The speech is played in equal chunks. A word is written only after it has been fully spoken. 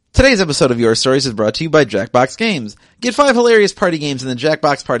Today's episode of Your Stories is brought to you by Jackbox Games. Get 5 hilarious party games in the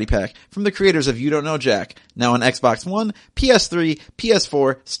Jackbox Party Pack from the creators of You Don't Know Jack. Now on Xbox One, PS3,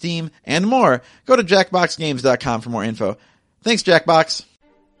 PS4, Steam, and more. Go to jackboxgames.com for more info. Thanks, Jackbox.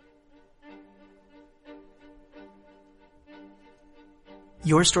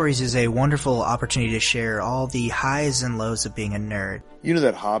 Your Stories is a wonderful opportunity to share all the highs and lows of being a nerd. You know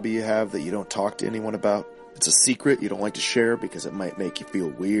that hobby you have that you don't talk to anyone about? It's a secret you don't like to share because it might make you feel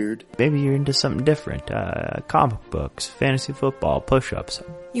weird. Maybe you're into something different. Comic books, fantasy football, push-ups.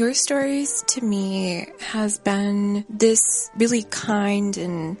 Your Stories, to me, has been this really kind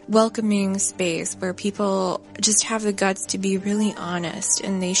and welcoming space where people just have the guts to be really honest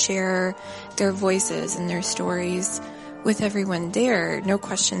and they share their voices and their stories with everyone there, no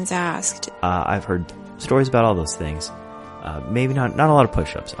questions asked. I've heard stories about all those things. Maybe not a lot of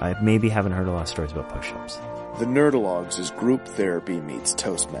push-ups. I maybe haven't heard a lot of stories about push-ups. The Nerdalogs is group therapy meets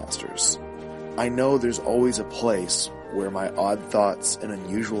Toastmasters. I know there's always a place where my odd thoughts and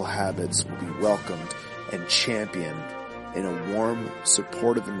unusual habits will be welcomed and championed in a warm,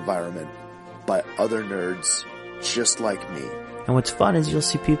 supportive environment by other nerds just like me. And what's fun is you'll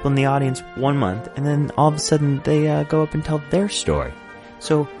see people in the audience 1 month, and then all of a sudden they go up and tell their story.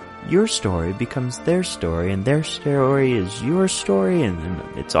 So your story becomes their story, and their story is your story, and then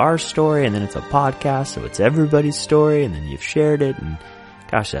it's our story, and then it's a podcast, so it's everybody's story, and then you've shared it, and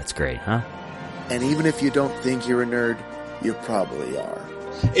gosh, that's great, huh? And even if you don't think you're a nerd, you probably are.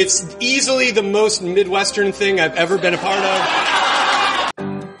 It's easily the most Midwestern thing I've ever been a part of.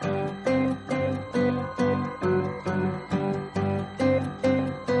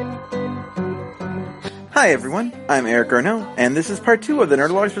 Hi everyone, I'm Eric Arnault, and this is part 2 of the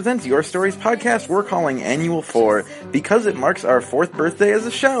Nerdalogs Presents Your Stories podcast we're calling Annual 4, because it marks our 4th birthday as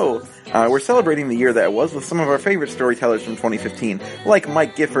a show. We're celebrating the year that was with some of our favorite storytellers from 2015, like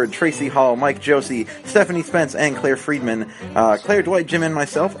Mike Gifford, Tracy Hall, Mike Josie, Stephanie Spence, and Claire Friedman. Claire, Dwight, Jim, and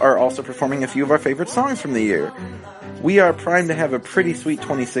myself are also performing a few of our favorite songs from the year. We are primed to have a pretty sweet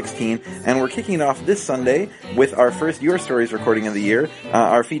 2016, and we're kicking it off this Sunday with our first Your Stories recording of the year.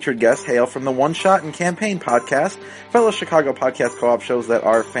 Our featured guests hail from the One Shot and Campaign podcast, fellow Chicago podcast co-op shows that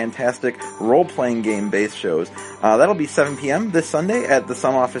are fantastic role-playing game-based shows. That'll be 7 p.m. this Sunday at the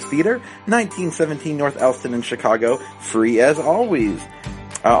Some Office Theater, 1917 North Elston in Chicago, free as always.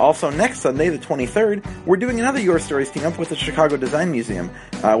 Also, next Sunday, the 23rd, we're doing another Your Stories team-up with the Chicago Design Museum.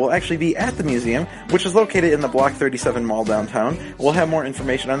 We'll actually be at the museum, which is located in the Block 37 Mall downtown. We'll have more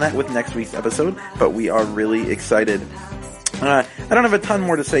information on that with next week's episode, but we are really excited. I don't have a ton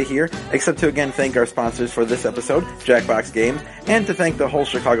more to say here, except to again thank our sponsors for this episode, Jackbox Games, and to thank the whole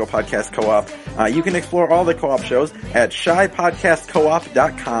Chicago Podcast Co-op. You can explore all the co-op shows at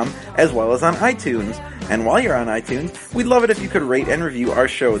shypodcastcoop.com, as well as on iTunes. And while you're on iTunes, we'd love it if you could rate and review our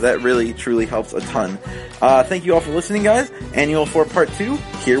show. That really, truly helps a ton. Thank you all for listening, guys. Annual 4 Part 2,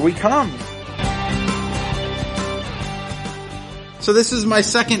 here we come. So this is my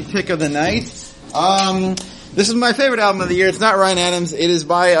second pick of the night. This is my favorite album of the year. It's not Ryan Adams. It is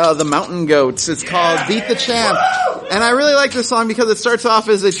by the Mountain Goats. It's called Beat the Champ. And I really like this song because it starts off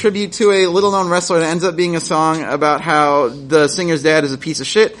as a tribute to a little-known wrestler and ends up being a song about how the singer's dad is a piece of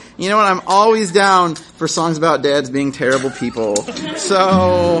shit. You know what? I'm always down for songs about dads being terrible people.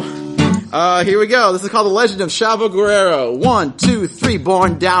 So, here we go. This is called The Legend of Chavo Guerrero. 1, 2, 3,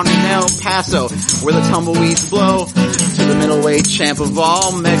 born down in El Paso, where the tumbleweeds blow, to the middleweight champ of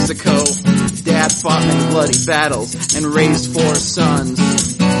all Mexico. Dad fought many bloody battles and raised 4 sons.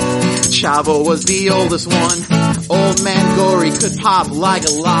 Chavo was the oldest one. Old man Gory could pop like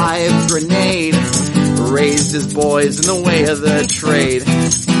a live grenade. Raised his boys in the way of the trade.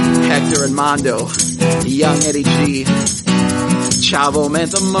 Hector and Mondo, young Eddie G. Chavo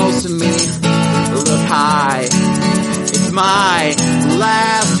meant the most to me. Look high, it's my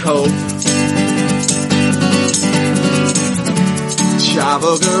last hope.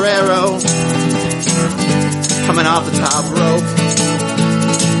 Chavo Guerrero, coming off the top rope.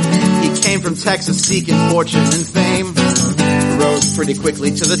 He came from Texas seeking fortune and fame. Rose pretty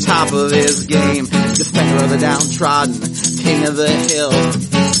quickly to the top of his game. Defender of the downtrodden, king of the hill.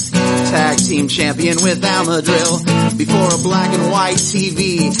 Tag team champion with Almadrill. Before a black and white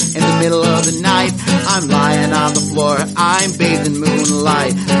TV in the middle of the night, I'm lying on the floor, I'm bathed in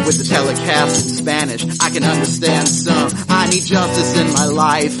moonlight. With the telecast in Spanish, I can understand some. I need justice in my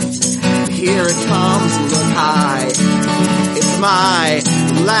life. Here it comes, look high. It's my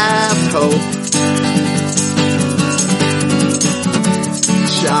last hope.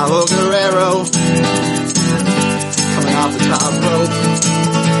 Chavo Guerrero, coming off the top rope.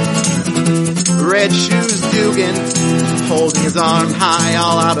 red shoes Dugan, holding his arm high,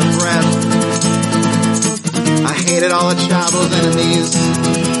 all out of breath. I hated all of Chavo's enemies.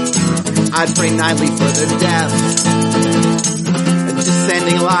 I'd pray nightly for their death.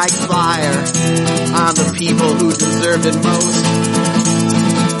 Descending like fire on the people who deserved it most.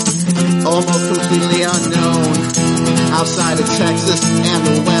 Almost completely unknown outside of Texas and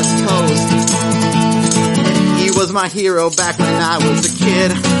the West Coast. He was my hero back when I was a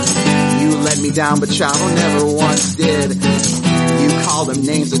kid. You let me down, but Chavo never once did. You called him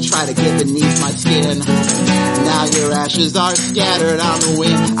names to try to get beneath my skin. Now your ashes are scattered on the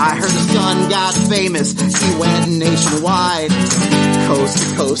wind. I heard his son got famous. He went nationwide, coast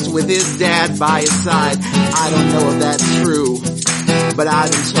to coast with his dad by his side. I don't know if that's true, but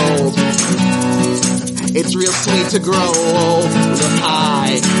I've been told it's real sweet to grow old. Look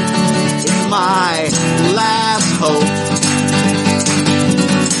high, it's my last hope.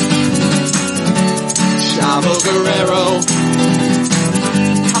 Chavo Guerrero,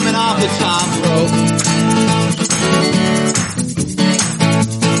 coming off the top rope.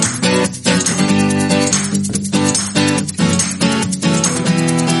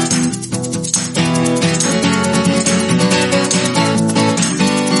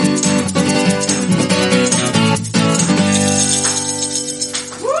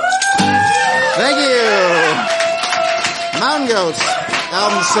 Thank you! Mountain Goats.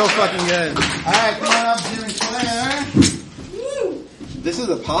 Album's so fucking good. Alright, come on up, Jim and Claire. This is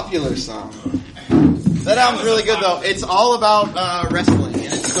a popular song. That album's really good though. It's all about wrestling, and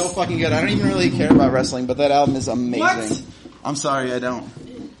it's so fucking good. I don't even really care about wrestling, but that album is amazing. What? I'm sorry, I don't.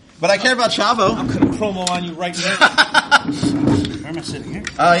 But I care about Chavo. I'm gonna promo on you right now. Where am I sitting here?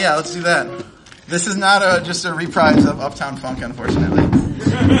 Oh yeah, let's do that. This is not just a reprise of Uptown Funk, unfortunately. Is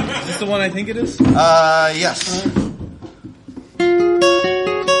this the one I think it is? Yes.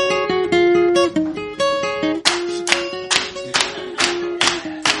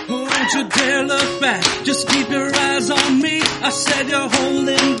 Don't you dare look back, just keep your eyes on me. I said you're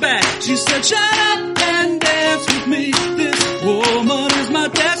holding back. She said shut up and dance with me. This woman is my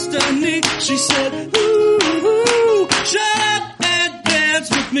destiny. She said ooh, shut up and dance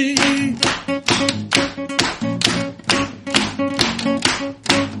with me.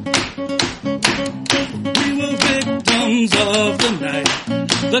 We were victims of the night,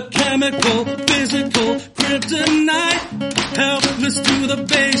 the chemical, physical kryptonite, helpless to the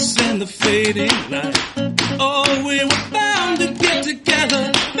base and the fading light. Oh, we were bound to get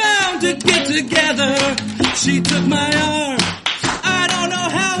together, bound to get together. She took my arm, I don't know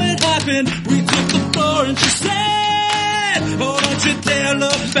how it happened. We took the floor and she said, oh, don't you dare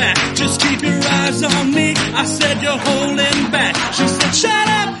look back, just keep your eyes on me. I said you're holding back. She said shut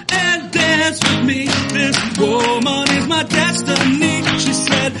up and dance with me. This woman is my destiny. She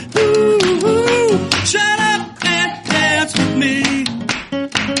said ooh, shut up and dance with me.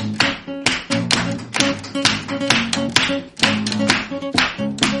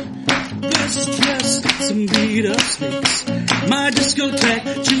 This dress, some beat-up sneaks, my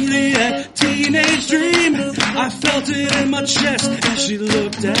discotheque, Juliet, teenage dream. I felt it in my chest as she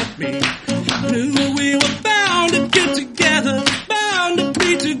looked at me. Knew we were bound to get together, bound to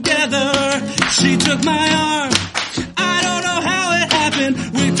be together. She took my arm, I don't know how it happened.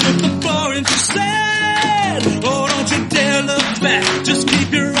 We took the floor and she said, oh, don't you dare look back, just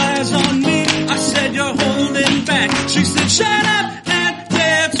keep your eyes on me. I said you're holding back. She said shut up and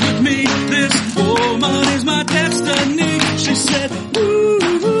dance with me. This woman is my destiny. She said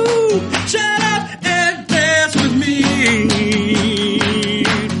ooh, shut up and dance with me.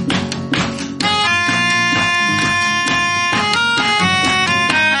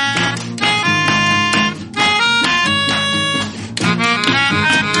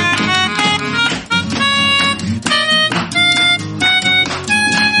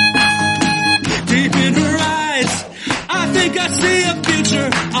 Deep in her eyes, I think I see a future.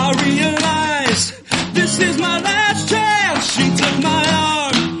 I realize this is my last chance. She took my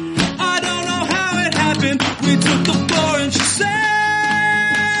arm, I don't know how it happened. We took the floor and she said,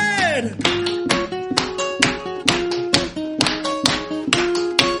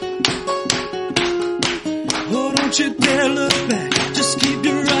 oh, don't you dare look back, just keep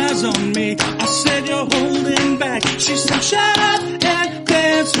your eyes on me. I said you're holding back. She said shut up and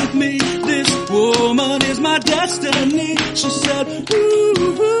dance with me. This woman is my destiny. She said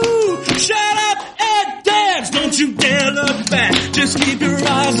ooh, shut up and dance. Don't you dare look back, just keep your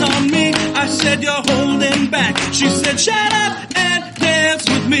eyes on me. I said you're holding back. She said shut up and dance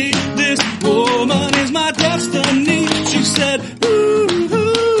with me. This woman is my destiny. She said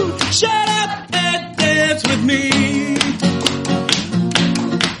ooh, shut up and dance with me.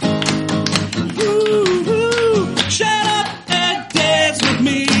 Ooh,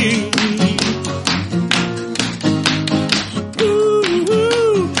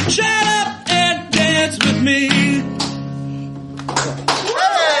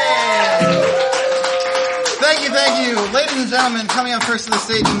 first to the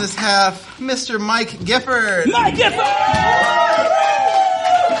stage in this half, Mr. Mike Gifford. Mike Gifford!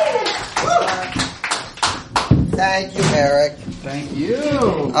 Thank you, Eric. Thank you.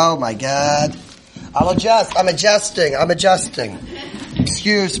 Oh, my God. I'm adjusting.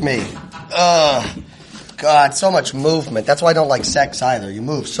 Excuse me. God, so much movement. That's why I don't like sex either. You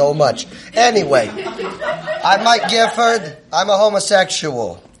move so much. Anyway, I'm Mike Gifford. I'm a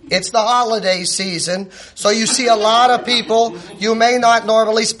homosexual. It's the holiday season, so you see a lot of people you may not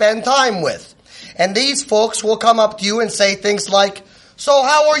normally spend time with. And these folks will come up to you and say things like, "So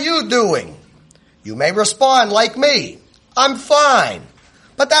how are you doing?" You may respond like me, "I'm fine."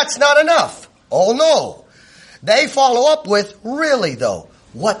 But that's not enough. Oh no. They follow up with, "Really though,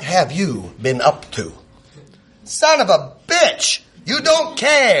 what have you been up to?" Son of a bitch! You don't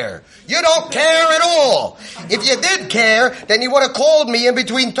care. You don't care at all. If you did care, then you would have called me in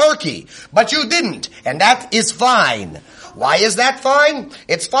between turkey. But you didn't, and that is fine. Why is that fine?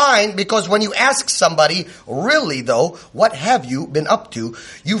 It's fine because when you ask somebody, "Really though, what have you been up to?"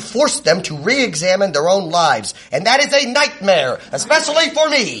 you force them to re-examine their own lives. And that is a nightmare, especially for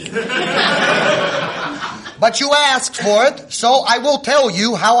me. But you asked for it, so I will tell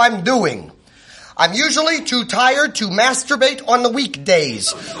you how I'm doing. I'm usually too tired to masturbate on the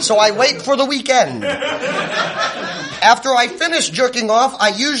weekdays, so I wait for the weekend. After I finish jerking off, I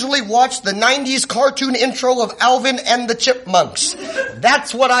usually watch the 90s cartoon intro of Alvin and the Chipmunks.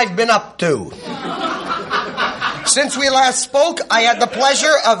 That's what I've been up to. Since we last spoke, I had the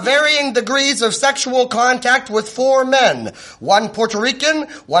pleasure of varying degrees of sexual contact with 4 men. 1 Puerto Rican,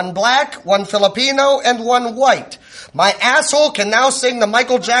 1 black, 1 Filipino, and 1 white. My asshole can now sing the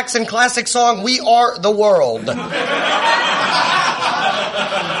Michael Jackson classic song, "We Are the World."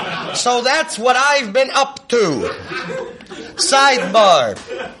 So that's what I've been up to. Sidebar.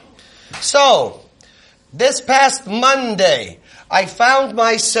 So, this past Monday, I found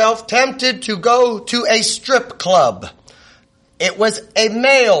myself tempted to go to a strip club. It was a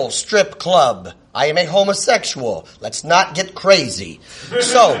male strip club. I am a homosexual. Let's not get crazy.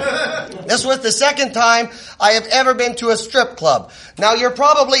 So, this was the second time I have ever been to a strip club. Now, you're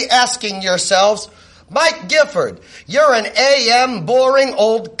probably asking yourselves, "Mike Gifford, you're an AM boring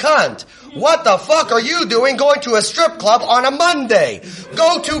old cunt. What the fuck are you doing going to a strip club on a Monday?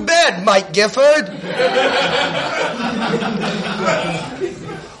 Go to bed, Mike Gifford."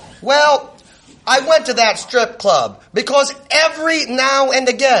 Well, I went to that strip club because every now and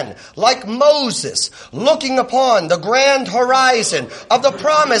again, like Moses looking upon the grand horizon of the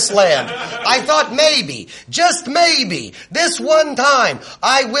promised land, I thought maybe, just maybe, this one time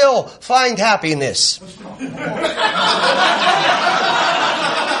I will find happiness.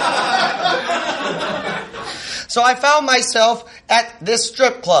 So I found myself at this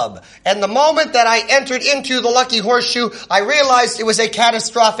strip club. And the moment that I entered into the Lucky Horseshoe, I realized it was a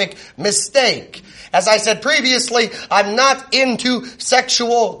catastrophic mistake. As I said previously, I'm not into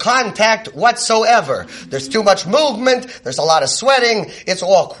sexual contact whatsoever. There's too much movement. There's a lot of sweating. It's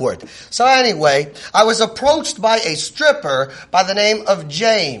awkward. So anyway, I was approached by a stripper by the name of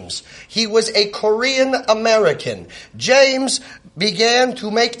James. He was a Korean American. James began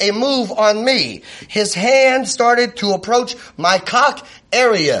to make a move on me. His hand started to approach my cock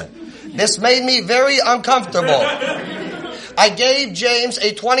area. This made me very uncomfortable. I gave James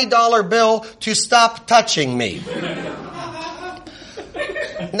a $20 bill to stop touching me.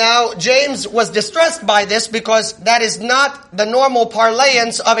 Now, James was distressed by this because that is not the normal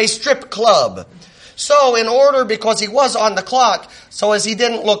parlance of a strip club. So, in order, because he was on the clock, so as he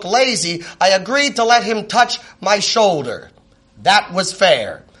didn't look lazy, I agreed to let him touch my shoulder. That was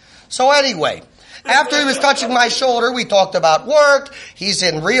fair. So anyway, after he was touching my shoulder, we talked about work. He's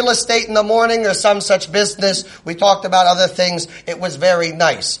in real estate in the morning or some such business. We talked about other things. It was very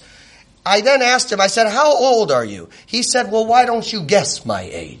nice. I then asked him, I said, "How old are you?" He said, "Well, why don't you guess my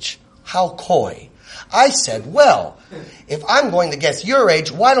age?" How coy. I said, "Well, if I'm going to guess your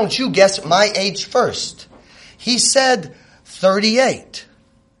age, why don't you guess my age first?" He said, 38.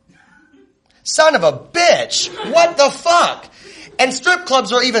 Son of a bitch. What the fuck? And strip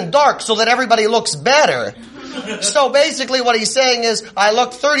clubs are even dark so that everybody looks better. So basically what he's saying is, I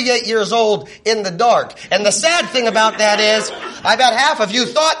look 38 years old in the dark. And the sad thing about that is, I bet half of you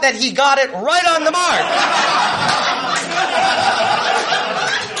thought that he got it right on the mark.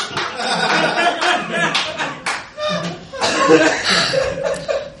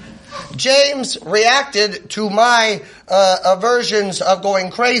 James reacted to my aversions of going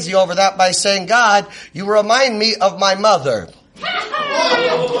crazy over that by saying, "God, you remind me of my mother."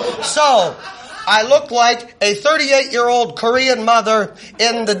 So, I look like a 38-year-old Korean mother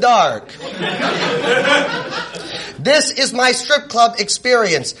in the dark. This is my strip club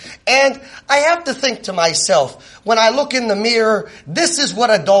experience. And I have to think to myself, when I look in the mirror, this is what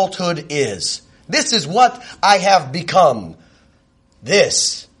adulthood is. This is what I have become.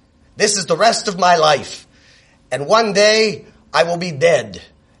 This is the rest of my life. And one day, I will be dead.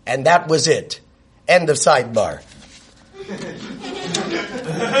 And that was it. End of sidebar.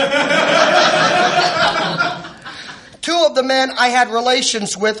 Two of the men I had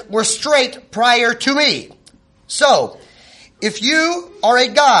relations with were straight prior to me. So, if you are a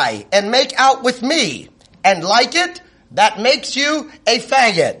guy and make out with me and like it, that makes you a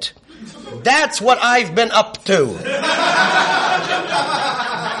faggot. That's what I've been up to.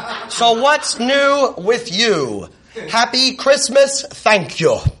 So what's new with you? Happy Christmas, thank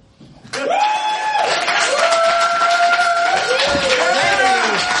you.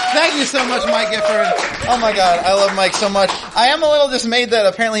 Thank you so much, Mike Gifford. Oh my god, I love Mike so much. I am a little dismayed that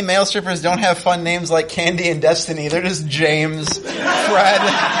apparently male strippers don't have fun names like Candy and Destiny. They're just James, Fred.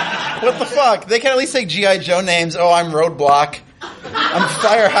 What the fuck? They can at least say G.I. Joe names. Oh, I'm Roadblock. I'm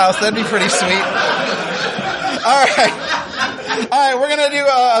Firehouse. That'd be pretty sweet. Alright, we're gonna do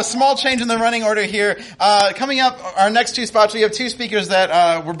a small change in the running order here. Coming up, our next two spots, we have two speakers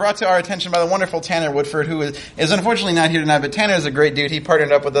that were brought to our attention by the wonderful Tanner Woodford, who is unfortunately not here tonight, but Tanner is a great dude. He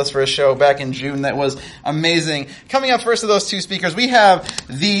partnered up with us for a show back in June that was amazing. Coming up first of those two speakers, we have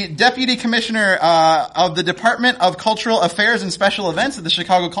the Deputy Commissioner of the Department of Cultural Affairs and Special Events at the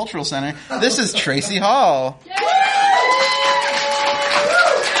Chicago Cultural Center. This is Tracy Hall.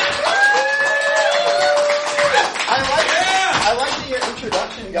 I like that your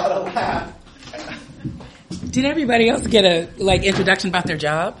introduction got a laugh. Did everybody else get a introduction about their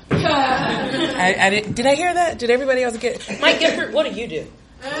job? I did I hear that? Did everybody else get? Mike Gifford, what do you do?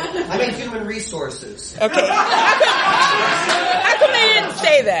 I'm in human resources. Okay. How come they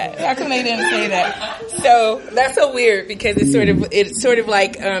didn't say that? So that's so weird because it's sort of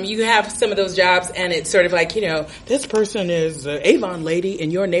like you have some of those jobs and it's sort of like, this person is an Avon lady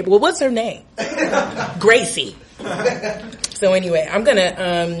in your neighborhood. Well, what's her name? Gracie. So anyway, I'm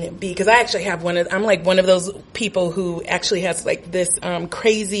gonna because I actually have I'm like one of those people who actually has like this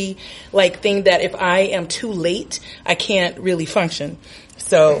crazy thing that if I am too late, I can't really function.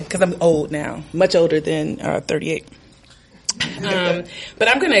 So because I'm old now, much older than 38. But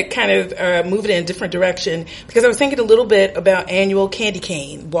I'm going to kind of move it in a different direction because I was thinking a little bit about annual candy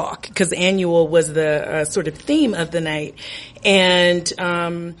cane walk because annual was the sort of theme of the night. And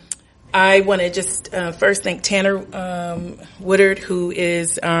I want to just first thank Tanner Woodard, who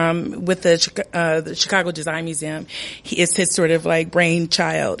is with the Chicago Design Museum. He is his sort of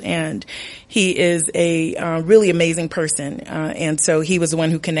brainchild, and he is a really amazing person. And so he was the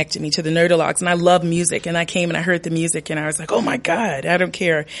one who connected me to the Nerdologues. And I love music, and I came and I heard the music, and I was like, oh my God, I don't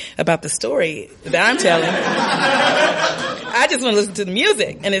care about the story that I'm telling. I just want to listen to the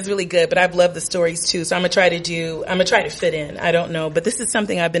music, and it's really good. But I've loved the stories too, so I'm gonna try to fit in. I don't know, but this is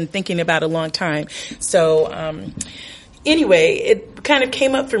something I've been thinking about a long time. So anyway, it kind of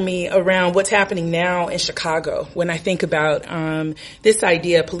came up for me around what's happening now in Chicago when I think about this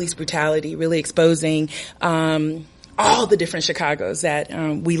idea of police brutality really exposing all the different Chicagos that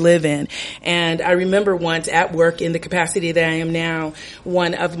we live in. And I remember once at work in the capacity that I am now,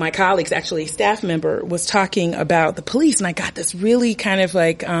 one of my colleagues, actually a staff member, was talking about the police, and I got this really kind of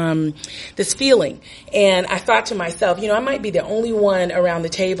this feeling. And I thought to myself, I might be the only one around the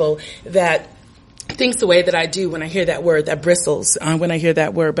table that thinks the way that I do when I hear that word, that bristles when I hear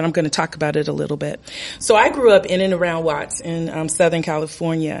that word, but I'm going to talk about it a little bit. So I grew up in and around Watts in Southern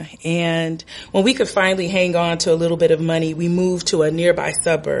California, and when we could finally hang on to a little bit of money, we moved to a nearby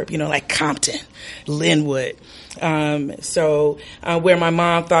suburb, like Compton, Linwood, where my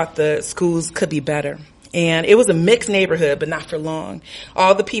mom thought the schools could be better. And it was a mixed neighborhood, but not for long.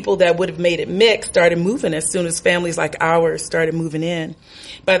 All the people that would have made it mixed started moving as soon as families like ours started moving in.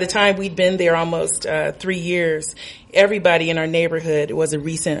 By the time we'd been there almost 3 years, everybody in our neighborhood was a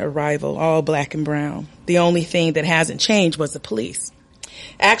recent arrival, all black and brown. The only thing that hasn't changed was the police.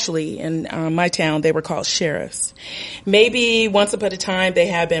 Actually, in my town, they were called sheriffs. Maybe once upon a time, they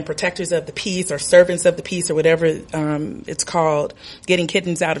had been protectors of the peace or servants of the peace or whatever it's called, getting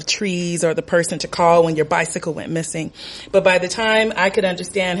kittens out of trees or the person to call when your bicycle went missing. But by the time I could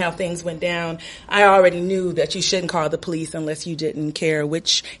understand how things went down, I already knew that you shouldn't call the police unless you didn't care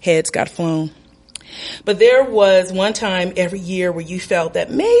which heads got flown. But there was one time every year where you felt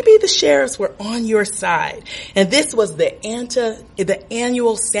that maybe the sheriffs were on your side. And this was the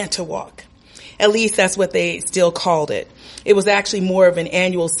annual Santa Walk. At least that's what they still called it. It was actually more of an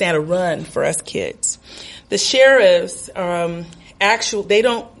annual Santa run for us kids. The sheriffs they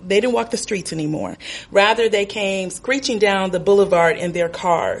didn't walk the streets anymore. Rather, they came screeching down the boulevard in their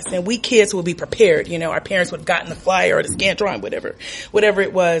cars. And we kids would be prepared. You know, our parents would have gotten the flyer or the Scantron, whatever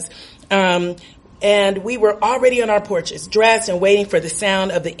it was. And we were already on our porches, dressed and waiting for the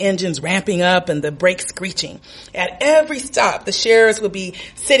sound of the engines ramping up and the brakes screeching. At every stop, the sheriffs would be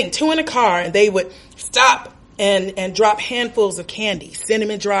sitting two in a car, and they would stop and drop handfuls of candy,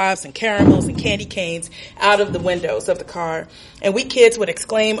 cinnamon drops and caramels and candy canes out of the windows of the car. And we kids would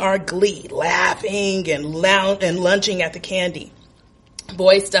exclaim our glee, laughing and lunging at the candy.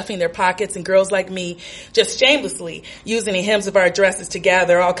 Boys stuffing their pockets, and girls like me just shamelessly using the hems of our dresses to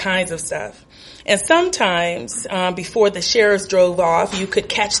gather all kinds of stuff. And sometimes, before the sheriffs drove off, you could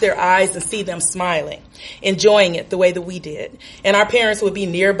catch their eyes and see them smiling, enjoying it the way that we did. And our parents would be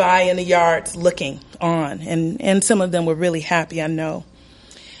nearby in the yards looking on, and some of them were really happy, I know.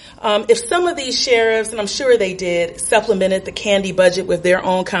 If some of these sheriffs, and I'm sure they did, supplemented the candy budget with their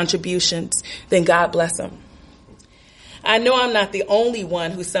own contributions, then God bless them. I know I'm not the only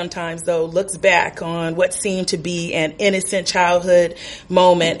one who sometimes, though, looks back on what seemed to be an innocent childhood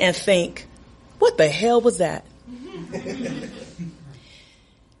moment and think, what the hell was that?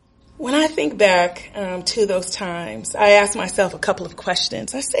 When I think back to those times, I ask myself a couple of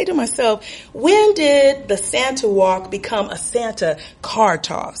questions. I say to myself, when did the Santa walk become a Santa car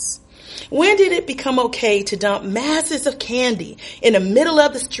toss? When did it become okay to dump masses of candy in the middle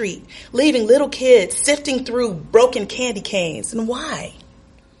of the street, leaving little kids sifting through broken candy canes? And why?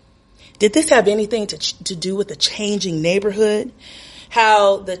 Did this have anything to do with the changing neighborhood?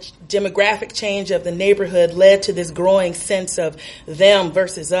 How the demographic change of the neighborhood led to this growing sense of them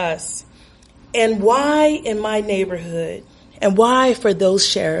versus us? And why in my neighborhood, and why for those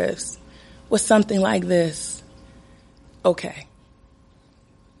sheriffs, was something like this okay?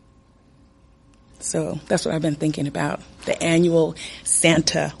 So that's what I've been thinking about, the annual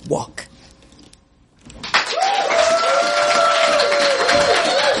Santa Walk.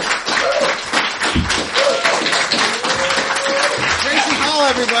 Tracy Hall,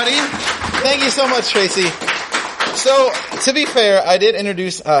 everybody. Thank you so much, Tracy. So, to be fair, I did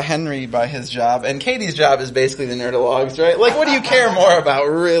introduce Henry by his job, and Katie's job is basically the Nerdologues, right? Like, what do you care more about,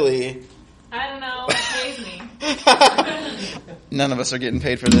 really? I don't know. It pays me. None of us are getting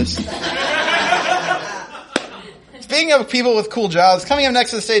paid for this. Speaking of people with cool jobs, coming up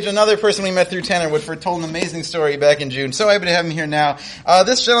next to the stage, another person we met through Tanner Woodford told an amazing story back in June. So happy to have him here now.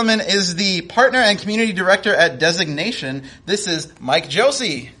 This gentleman is the partner and community director at Designation. This is Mike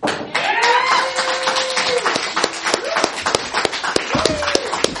Josie.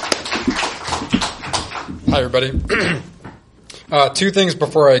 Hi, everybody. Two things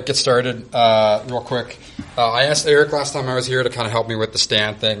before I get started, real quick. I asked Eric last time I was here to kind of help me with the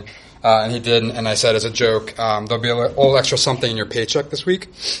stand thing. And he didn't, and I said as a joke, there'll be a little extra something in your paycheck this week.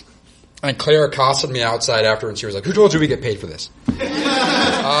 And Claire accosted me outside afterwards. She was like, who told you we get paid for this?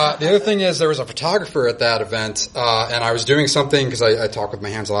 The other thing is there was a photographer at that event, and I was doing something, because I talk with my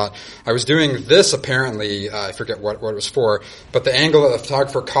hands a lot. I was doing this apparently, I forget what it was for, but the angle that the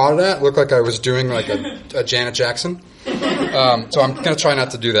photographer caught it at looked like I was doing like a Janet Jackson. So I'm going to try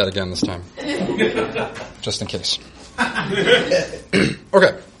not to do that again this time. Just in case.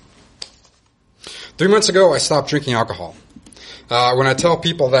 Okay. 3 months ago, I stopped drinking alcohol. When I tell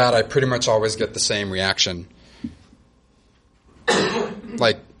people that, I pretty much always get the same reaction.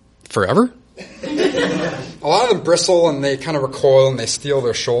 Like, forever? A lot of them bristle and they kind of recoil and they steel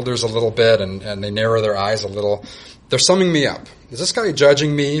their shoulders a little bit and they narrow their eyes a little. They're summing me up. Is this guy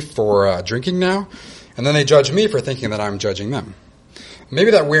judging me for drinking now? And then they judge me for thinking that I'm judging them.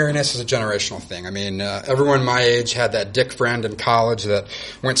 Maybe that wariness is a generational thing. I mean, everyone my age had that dick friend in college that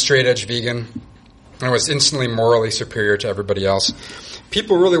went straight edge vegan and was instantly morally superior to everybody else.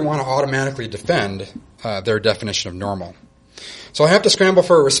 People really want to automatically defend their definition of normal. So I have to scramble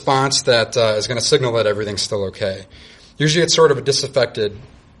for a response that is going to signal that everything's still okay. Usually it's sort of a disaffected,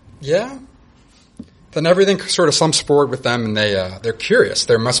 yeah? Then everything sort of slumps forward with them and they're curious.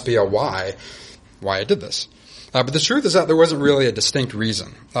 There must be a why I did this. But the truth is that there wasn't really a distinct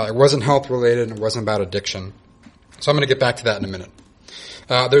reason. It wasn't health-related and it wasn't about addiction. So I'm going to get back to that in a minute.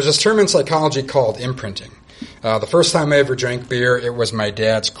 There's this term in psychology called imprinting. The first time I ever drank beer, it was my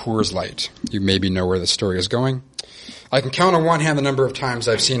dad's Coors Light. You maybe know where the story is going. I can count on one hand the number of times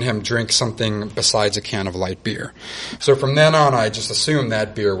I've seen him drink something besides a can of light beer. So from then on, I just assumed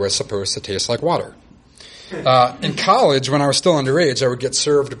that beer was supposed to taste like water. In college, when I was still underage, I would get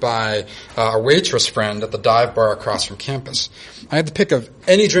served by a waitress friend at the dive bar across from campus. I had the pick of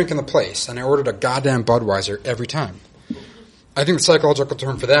any drink in the place, and I ordered a goddamn Budweiser every time. I think the psychological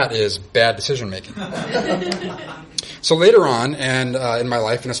term for that is bad decision-making. So later on, and in my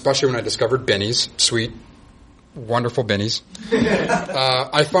life, and especially when I discovered Benny's, sweet, wonderful Benny's,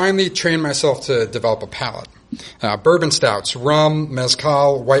 I finally trained myself to develop a palate. Bourbon stouts, rum,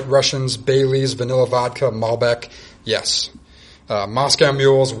 mezcal, white Russians, Baileys, vanilla vodka, Malbec, yes. Moscow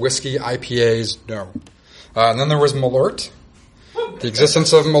mules, whiskey, IPAs, no. And then there was Malort. The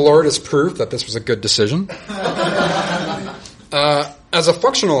existence of Malort is proof that this was a good decision. As a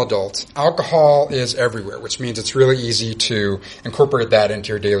functional adult, alcohol is everywhere, which means it's really easy to incorporate that into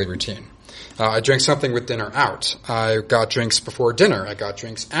your daily routine. I drank something with dinner out. I got drinks before dinner. I got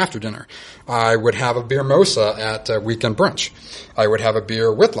drinks after dinner. I would have a beer mosa at weekend brunch. I would have a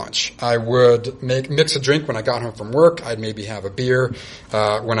beer with lunch. I would mix a drink when I got home from work. I'd maybe have a beer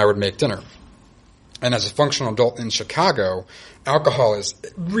when I would make dinner. And as a functional adult in Chicago, alcohol is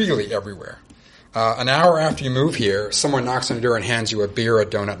really everywhere. An hour after you move here, someone knocks on the door and hands you a beer, a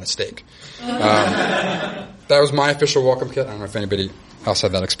donut, and a steak. That was my official welcome kit. I don't know if anybody else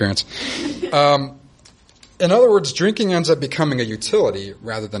had that experience. In other words, drinking ends up becoming a utility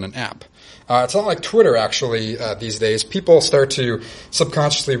rather than an app. It's not like Twitter, actually, these days. People start to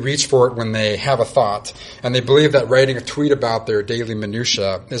subconsciously reach for it when they have a thought, and they believe that writing a tweet about their daily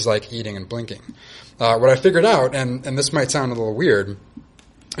minutia is like eating and blinking. What I figured out, and this might sound a little weird,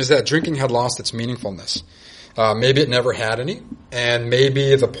 is that drinking had lost its meaningfulness. Maybe it never had any, and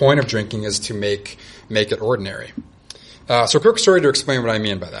maybe the point of drinking is to make it ordinary. So a quick story to explain what I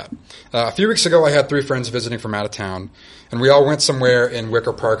mean by that. A few weeks ago, I had 3 friends visiting from out of town, and we all went somewhere in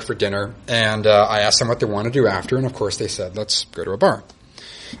Wicker Park for dinner, and I asked them what they wanted to do after, and of course they said, let's go to a bar.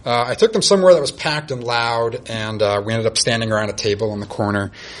 I took them somewhere that was packed and loud, and we ended up standing around a table in the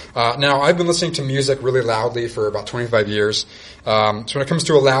corner. Now, I've been listening to music really loudly for about 25 years. So when it comes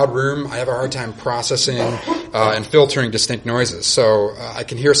to a loud room, I have a hard time processing and filtering distinct noises. So I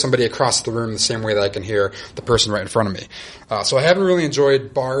can hear somebody across the room the same way that I can hear the person right in front of me. So I haven't really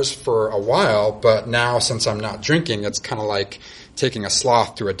enjoyed bars for a while, but now since I'm not drinking, it's kind of like taking a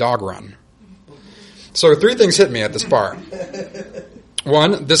sloth to a dog run. So 3 things hit me at this bar.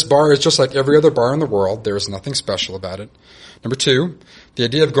 1, this bar is just like every other bar in the world. There is nothing special about it. Number 2, the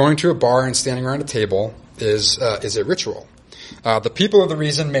idea of going to a bar and standing around a table is a ritual. The people of the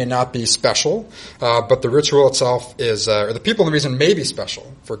reason may not be special, but the ritual itself is, or the people of the reason may be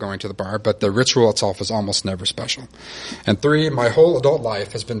special for going to the bar, but the ritual itself is almost never special. And 3, my whole adult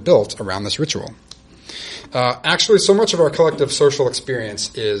life has been built around this ritual. Actually, so much of our collective social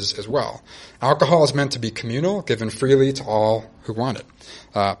experience is as well. Alcohol is meant to be communal, given freely to all who want it.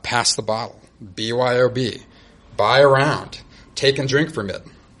 Pass the bottle. BYOB. Buy around. Take and drink from it.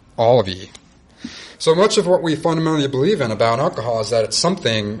 All of ye. So much of what we fundamentally believe in about alcohol is that it's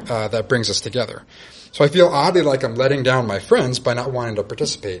something that brings us together. So I feel oddly like I'm letting down my friends by not wanting to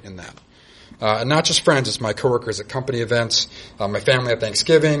participate in that. And not just friends, it's my coworkers at company events, my family at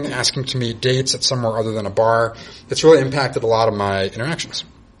Thanksgiving, asking to meet dates at somewhere other than a bar. It's really impacted a lot of my interactions.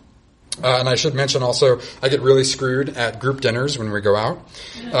 And I should mention also, I get really screwed at group dinners when we go out.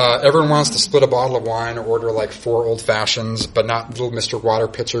 Everyone wants to split a bottle of wine or order like 4 old fashions, but not little Mr. Water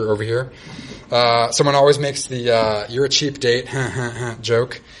pitcher over here. Someone always makes the, you're a cheap date,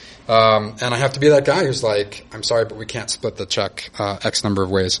 joke. And I have to be that guy who's like, I'm sorry, but we can't split the check, X number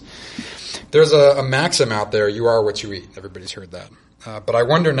of ways. There's a maxim out there, you are what you eat. Everybody's heard that. But I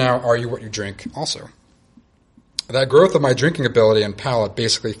wonder now, are you what you drink also? That growth of my drinking ability and palate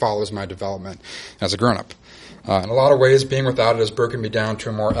basically follows my development as a grown-up. In a lot of ways, being without it has broken me down to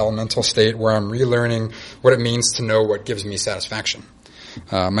a more elemental state where I'm relearning what it means to know what gives me satisfaction.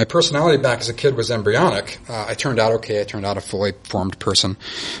 My personality back as a kid was embryonic. I turned out okay. I turned out a fully formed person.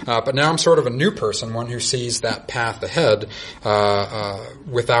 But now I'm sort of a new person, one who sees that path ahead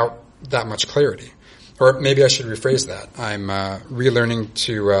without that much clarity. Or maybe I should rephrase that. I'm relearning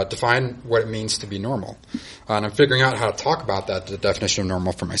to define what it means to be normal. And I'm figuring out how to talk about that, the definition of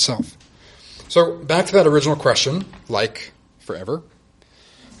normal for myself. So back to that original question, like forever.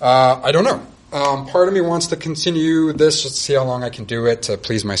 I don't know. Part of me wants to continue this just to see how long I can do it to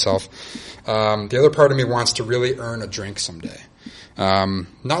please myself. The other part of me wants to really earn a drink someday.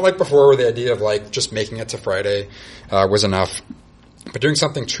 Not like before where the idea of like just making it to Friday was enough. But doing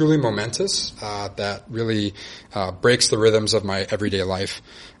something truly momentous that really breaks the rhythms of my everyday life.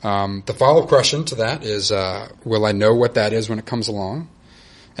 The follow-up question to that is, will I know what that is when it comes along?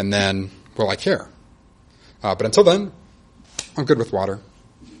 And then, will I care? But until then, I'm good with water.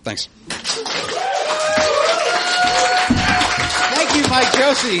 Thanks. Thank you, Mike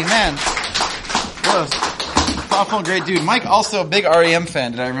Josie. Man, what a thoughtful and great dude. Mike, also a big REM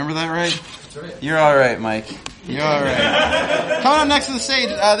fan. Did I remember that right? That's right. You're all right, Mike. You're all right. Coming up next to the stage,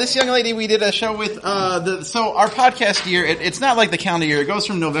 this young lady we did a show with. So our podcast year, it's not like the calendar year. It goes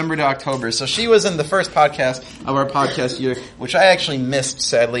from November to October. So she was in the first podcast of our podcast year, which I actually missed,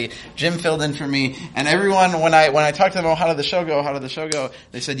 sadly. Jim filled in for me, and everyone when I talked to them, how did the show go?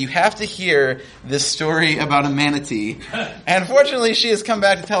 They said you have to hear this story about a manatee. And fortunately, she has come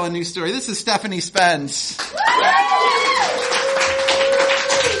back to tell a new story. This is Stephanie Spence.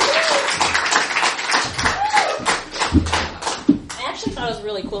 It was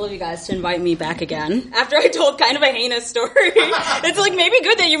really cool of you guys to invite me back again after I told kind of a heinous story. It's like maybe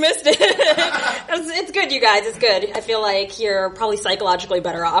good that you missed it. It's good, you guys. It's good. I feel like you're probably psychologically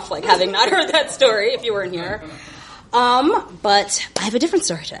better off like having not heard that story if you weren't here. But I have a different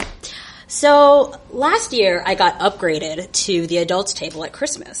story today. So last year I got upgraded to the adults table at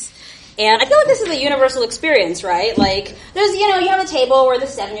Christmas. And I feel like this is a universal experience, right? Like, there's, you have a table where the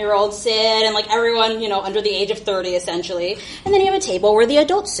 7-year-olds sit and, like, everyone, under the age of 30, essentially. And then you have a table where the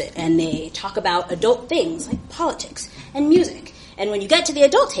adults sit and they talk about adult things like politics and music. And when you get to the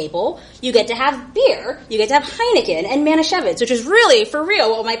adult table, you get to have beer, you get to have Heineken and Manischewitz, which is really, for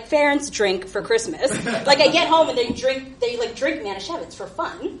real, what my parents drink for Christmas. Like, I get home and they drink Manischewitz for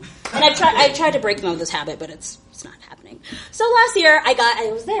fun. And I've tried to break them of this habit, but it's not happening. So last year, I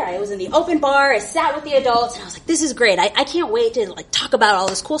was there. I was in the open bar, I sat with the adults, and I was like, this is great. I can't wait to, like, talk about all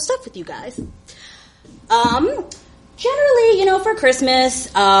this cool stuff with you guys. Generally, for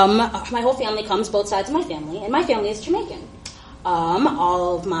Christmas, my whole family comes, both sides of my family, and my family is Jamaican.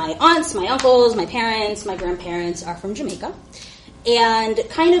 All of my aunts, my uncles, my parents, my grandparents are from Jamaica. And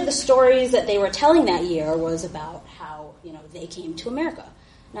kind of the stories that they were telling that year was about how, they came to America.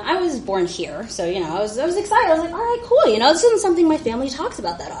 Now, I was born here, so, I was excited. I was like, all right, cool, this isn't something my family talks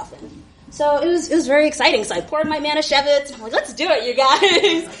about that often. So it was very exciting. So I poured my Manischewitz, and I'm like, let's do it, you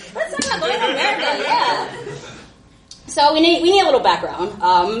guys. Let's talk about going to America, yeah. So we need a little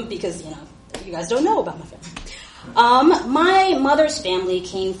background, because, you guys don't know about my family. My mother's family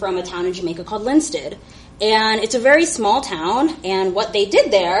came from a town in Jamaica called Linstead, and it's a very small town, and what they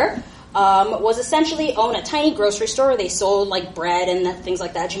did there was essentially own a tiny grocery store. They sold like bread and things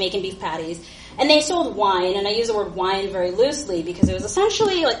like that, Jamaican beef patties, and they sold wine, and I use the word wine very loosely because it was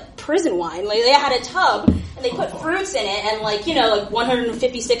essentially like prison wine. Like they had a tub, and they put fruits in it, and like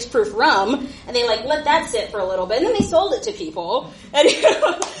 156 proof rum, and they like let that sit for a little bit, and then they sold it to people, and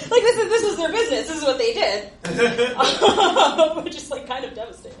like this was their business. This is what they did, which is like kind of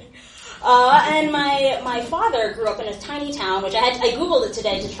devastating. And my father grew up in a tiny town, which I Googled it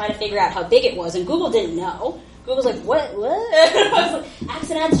today to try to figure out how big it was, and Google didn't know. Google was like, what? I was like,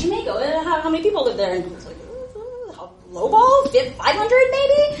 Accidents, Jamaica. How many people live there? And Google was like, lowball? 500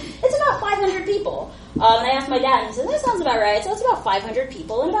 maybe? It's about 500 people. And I asked my dad, and he said, that sounds about right. So it's about 500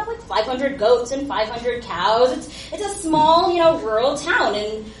 people and about like 500 goats and 500 cows. It's a small, rural town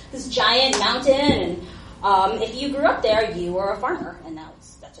in this giant mountain. And if you grew up there, you were a farmer, and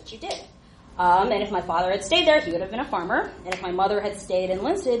that's what you did. And if my father had stayed there, he would have been a farmer. And if my mother had stayed in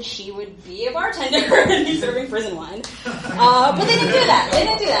Linstead, she would be a bartender and be serving prison wine. But they didn't do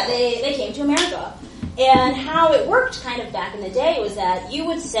that. They came to America. And how it worked kind of back in the day was that you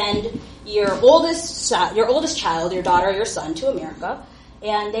would send your oldest child, your daughter or your son, to America,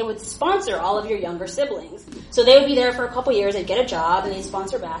 and they would sponsor all of your younger siblings. So they would be there for a couple years, they'd get a job, and they'd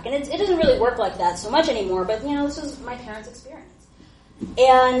sponsor back. And it doesn't really work like that so much anymore, but, this was my parents' experience.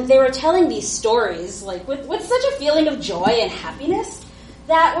 And they were telling these stories, like, with such a feeling of joy and happiness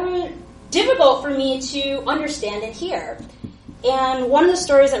that were difficult for me to understand and hear. And one of the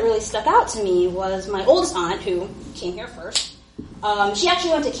stories that really stuck out to me was my oldest aunt, who came here first. She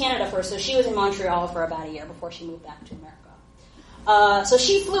actually went to Canada first, so she was in Montreal for about a year before she moved back to America. So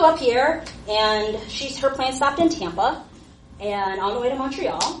she flew up here, and her plane stopped in Tampa, and on the way to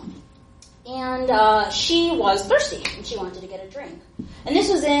Montreal. And she was thirsty, and she wanted to get a drink. And this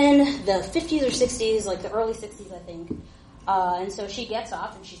was in the 50s or 60s, like the early 60s, I think. And so she gets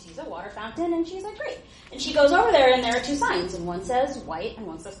off, and she sees a water fountain, and she's like, great. And she goes over there, and there are two signs, and one says white, and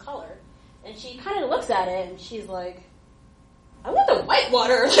one says colored. And she kind of looks at it, and she's like, I want the white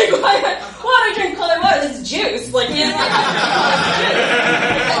water. Like, why would I drink colored water? This is juice. Like,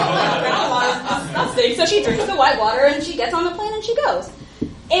 brown water is disgusting. So she drinks the white water, and she gets on the plane, and she goes.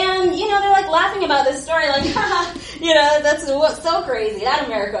 And, they're like laughing about this story, like, haha, that's what's so crazy, that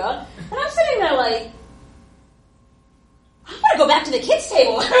America. And I'm sitting there like, I want to go back to the kids'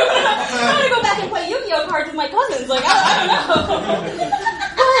 table. I want to go back and play Yu-Gi-Oh cards with my cousins. Like, I don't know.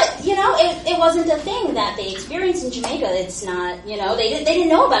 But, it wasn't a thing that they experienced in Jamaica. It's not, they didn't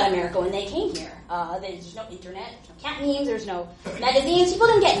know about America when they came here. There's no internet, there's no cat memes, there's no magazines. People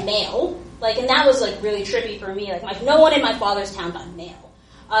didn't get mail. Like, and that was like really trippy for me. Like, no one in my father's town got mail.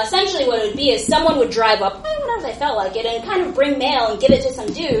 Essentially what it would be is someone would drive up, whenever they felt like it, and kind of bring mail and give it to some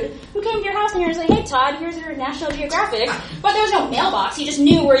dude who came to your house and you're like, hey Todd, here's your National Geographic. But there was no mailbox, he just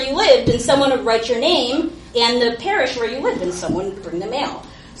knew where you lived, and someone would write your name and the parish where you lived, and someone would bring the mail.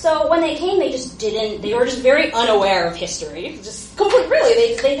 So when they came, they were just very unaware of history. Just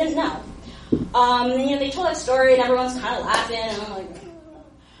really, they didn't know. And they told that story and everyone's kind of laughing, and I'm like,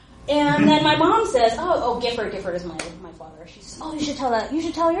 and then my mom says, Gifford is my father. She says, you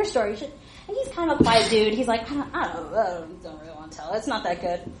should tell your story. And he's kind of a quiet dude. He's like, I don't really want to tell it. It's not that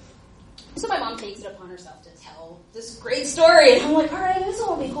good. So my mom takes it upon herself to tell this great story. And I'm like, all right, this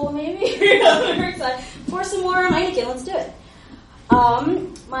will be cool maybe. Very excited. Pour some more Heineken, let's do it.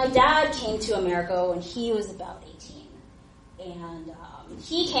 My dad came to America when he was about 18. And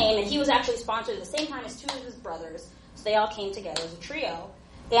he came, and he was actually sponsored at the same time as two of his brothers. So they all came together as a trio.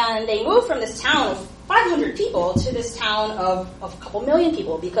 And they moved from this town of 500 people to this town of a couple million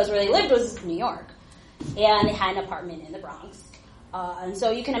people, because where they lived was New York. And they had an apartment in the Bronx. And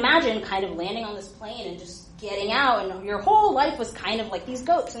so you can imagine kind of landing on this plane and just getting out, and your whole life was kind of like these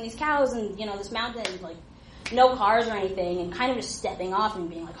goats and these cows and, this mountain, like no cars or anything, and kind of just stepping off and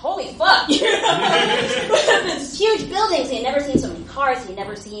being like, holy fuck! This huge buildings, he had never seen so many cars, he had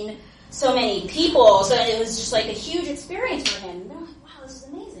never seen so many people, so it was just like a huge experience for him. And they're like, wow, this is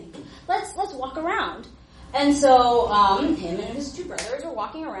amazing. Let's walk around. And so, him and his two brothers were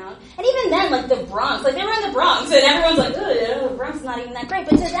walking around, and even then, like, the Bronx, like, they were in the Bronx, and everyone's like, the Bronx is not even that great,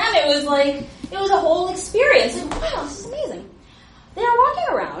 but to them, it was like, it was a whole experience, and wow, this is amazing. They are walking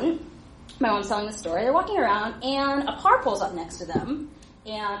around, my mom's telling the story, they're walking around, and a car pulls up next to them,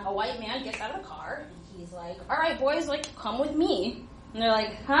 and a white man gets out of the car, and he's like, alright, boys, like, come with me. And they're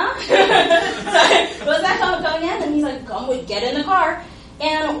like, huh? Sorry, what's that coming in? And he's like, get in the car.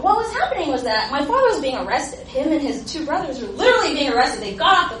 And what was happening was that my father was being arrested. Him and his two brothers were literally being arrested. They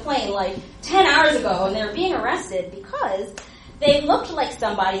got off the plane like 10 hours ago, and they were being arrested because they looked like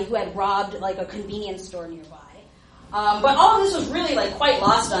somebody who had robbed like a convenience store nearby. But all of this was really like quite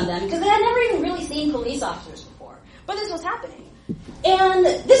lost on them because they had never even really seen police officers before. But this was happening. And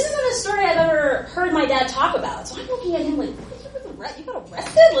this isn't a story I've ever heard my dad talk about. So I'm looking at him like, you got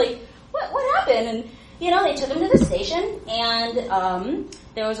arrested? Like, what happened? And they took him to the station, and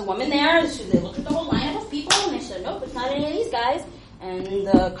there was a woman there. So they looked at the whole lineup of people, and they said, nope, it's not any of these guys. And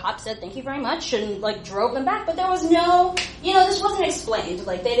the cop said, thank you very much, and, like, drove them back. But there was no, this wasn't explained.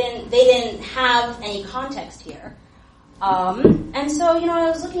 Like, they didn't have any context here. And so,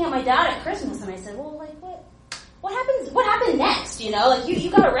 I was looking at my dad at Christmas, and I said, well, like, what happened next? Like, you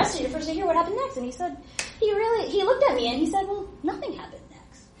got arrested your first day here, what happened next? And he said, he looked at me, and he said, well, nothing happened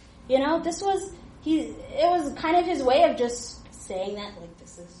next. It was kind of his way of just saying that, like,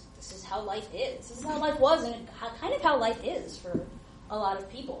 this is how life is. This is how life was, and kind of how life is for a lot of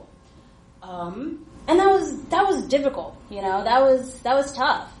people. And that was difficult, that was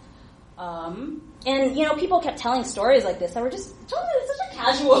tough. And, people kept telling stories like this that were just told in such a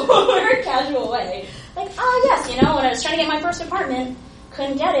casual, very casual way. Like, yes, when I was trying to get my first apartment,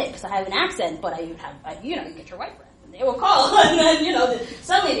 couldn't get it because I have an accent, but you get your white friend. They will call, and then,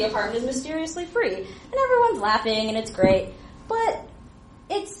 suddenly the apartment is mysteriously free. And everyone's laughing, and it's great. But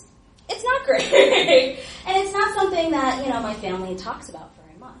it's not great. And it's not something that, my family talks about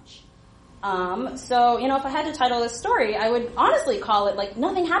very much. So, if I had to title this story, I would honestly call it, like,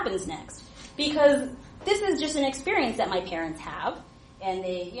 Nothing Happens Next. Because this is just an experience that my parents have. And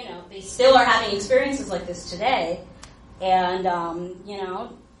they still are having experiences like this today. And,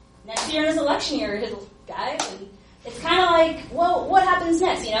 next year is election year, guys, and it's kind of like, well, what happens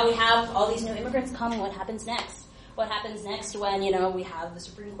next? We have all these new immigrants coming. What happens next? What happens next when, we have the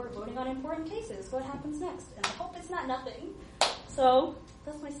Supreme Court voting on important cases? What happens next? And I hope it's not nothing. So,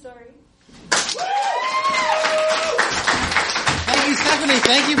 that's my story. Thank you, Stephanie.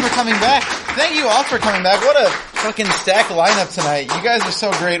 Thank you for coming back. Thank you all for coming back. What a fucking stacked lineup tonight. You guys are so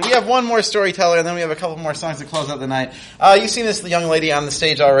great. We have one more storyteller, and then we have a couple more songs to close out the night. You've seen this young lady on the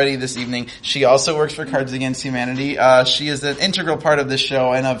stage already this evening. She also works for Cards Against Humanity. She is an integral part of this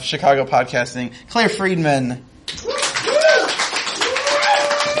show and of Chicago podcasting. Claire Friedman.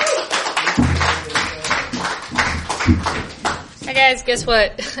 Hi guys, guess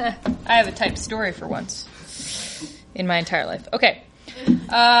what? I have a typed story for once in my entire life. Okay.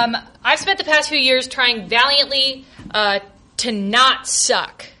 I've spent the past few years trying valiantly to not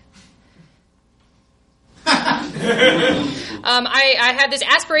suck. I had this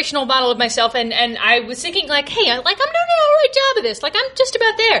aspirational model of myself, and I was thinking, like, hey, I'm doing an alright job of this. Like, I'm just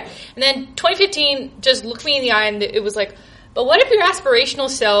about there. And then 2015 just looked me in the eye, and it was like, But what if your aspirational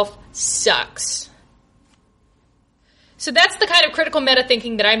self sucks? So that's the kind of critical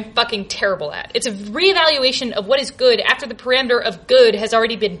meta-thinking that I'm fucking terrible at. It's a reevaluation of what is good after the parameter of good has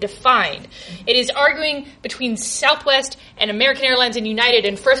already been defined. It is arguing between Southwest and American Airlines and United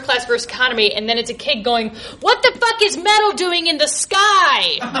and first class versus economy, and then it's a kid going, what the fuck is metal doing in the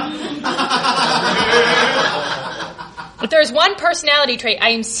sky? If there's one personality trait I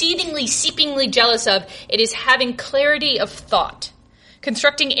am seepingly jealous of, it is having clarity of thought.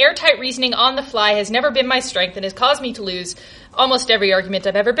 Constructing airtight reasoning on the fly has never been my strength and has caused me to lose almost every argument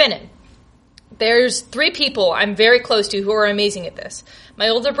I've ever been in. There's 3 people I'm very close to who are amazing at this. My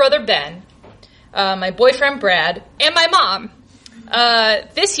older brother, Ben, my boyfriend, Brad, and my mom.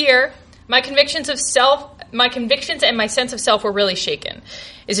 This year, my convictions and my sense of self were really shaken.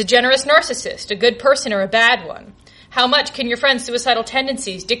 Is a generous narcissist a good person or a bad one? How much can your friend's suicidal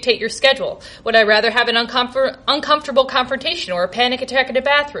tendencies dictate your schedule? Would I rather have an uncomfortable confrontation or a panic attack in a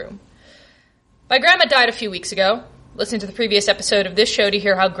bathroom? My grandma died a few weeks ago. Listen to the previous episode of this show to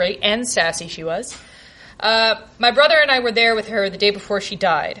hear how great and sassy she was. My brother and I were there with her the day before she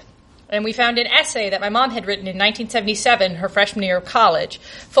died. And we found an essay that my mom had written in 1977, her freshman year of college,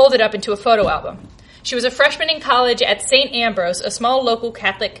 folded up into a photo album. She was a freshman in college at St. Ambrose, a small local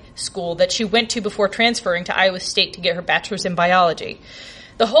Catholic school that she went to before transferring to Iowa State to get her bachelor's in biology.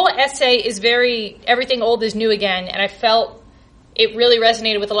 The whole essay is everything old is new again, and I felt it really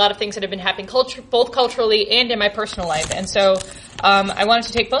resonated with a lot of things that have been happening both culturally and in my personal life. And so I wanted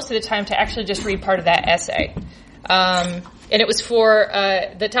to take most of the time to actually just read part of that essay. And it was for,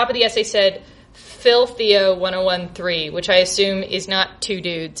 the top of the essay said, Phil Theo 101.3, which I assume is not 2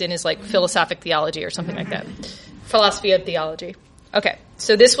 dudes and is like philosophic theology or something like that. Philosophy of theology. Okay,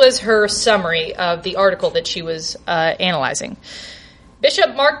 so this was her summary of the article that she was analyzing.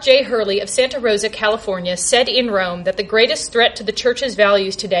 Bishop Mark J. Hurley of Santa Rosa, California, said in Rome that the greatest threat to the church's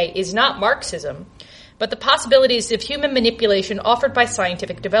values today is not Marxism, but the possibilities of human manipulation offered by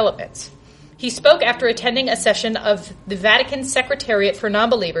scientific developments. He spoke after attending a session of the Vatican Secretariat for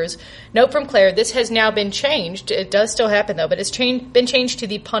Nonbelievers. Note from Claire, this has now been changed. It does still happen, though, but it's been changed to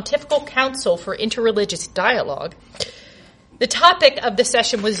the Pontifical Council for Interreligious Dialogue. The topic of the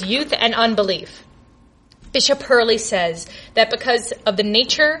session was youth and unbelief. Bishop Hurley says that because of the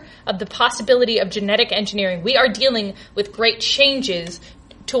nature of the possibility of genetic engineering, we are dealing with great changes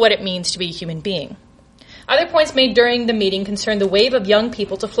to what it means to be a human being. Other points made during the meeting concerned the wave of young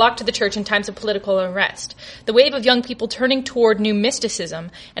people to flock to the church in times of political unrest, the wave of young people turning toward new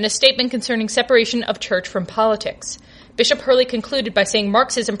mysticism, and a statement concerning separation of church from politics. Bishop Hurley concluded by saying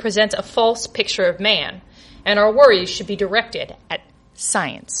Marxism presents a false picture of man, and our worries should be directed at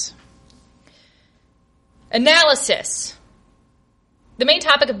science. Analysis. The main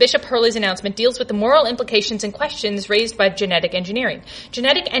topic of Bishop Hurley's announcement deals with the moral implications and questions raised by genetic engineering.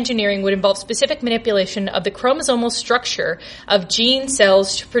 Genetic engineering would involve specific manipulation of the chromosomal structure of gene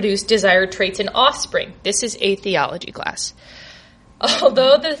cells to produce desired traits in offspring. This is a theology class.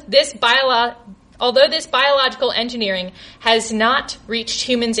 Although this biological engineering has not reached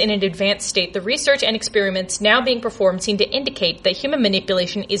humans in an advanced state, the research and experiments now being performed seem to indicate that human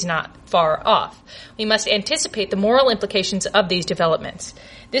manipulation is not far off. We must anticipate the moral implications of these developments.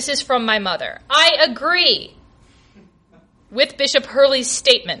 This is from my mother. I agree with Bishop Hurley's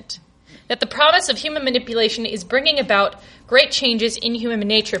statement that the promise of human manipulation is bringing about great changes in human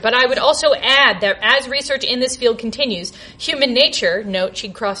nature. But I would also add that as research in this field continues, human nature, note she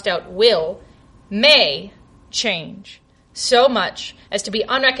crossed out will, may change so much as to be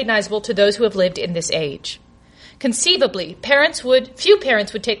unrecognizable to those who have lived in this age. Conceivably, few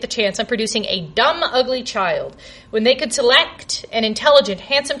parents would take the chance on producing a dumb, ugly child when they could select an intelligent,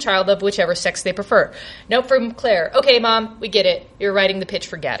 handsome child of whichever sex they prefer. Note from Claire. Okay, Mom, we get it. You're writing the pitch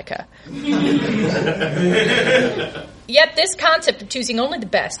for Gattaca. Yet this concept of choosing only the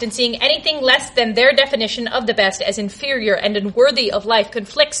best and seeing anything less than their definition of the best as inferior and unworthy of life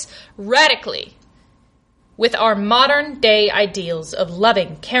conflicts radically with our modern-day ideals of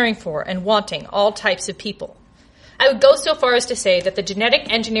loving, caring for, and wanting all types of people. I would go so far as to say that the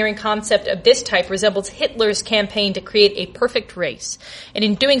genetic engineering concept of this type resembles Hitler's campaign to create a perfect race, and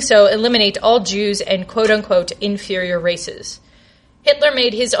in doing so eliminate all Jews and quote-unquote inferior races. Hitler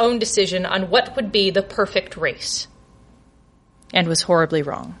made his own decision on what would be the perfect race, and was horribly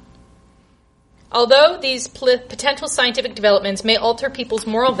wrong. Although these potential scientific developments may alter people's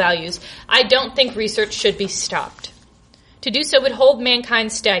moral values, I don't think research should be stopped. To do so would hold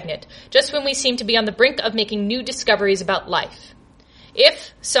mankind stagnant, just when we seem to be on the brink of making new discoveries about life.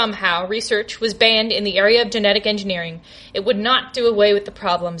 If, somehow, research was banned in the area of genetic engineering, it would not do away with the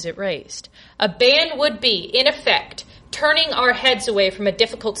problems it raised. A ban would be, in effect, turning our heads away from a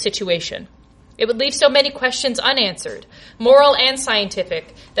difficult situation. It would leave so many questions unanswered, moral and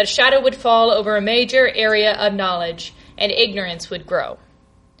scientific, that a shadow would fall over a major area of knowledge and ignorance would grow.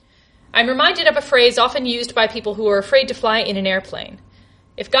 I'm reminded of a phrase often used by people who are afraid to fly in an airplane.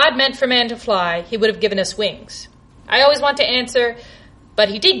 If God meant for man to fly, he would have given us wings. I always want to answer, but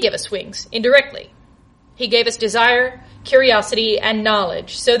he did give us wings, indirectly. He gave us desire, curiosity, and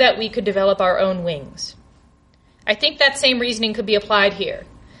knowledge so that we could develop our own wings. I think that same reasoning could be applied here.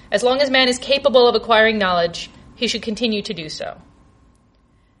 As long as man is capable of acquiring knowledge, he should continue to do so.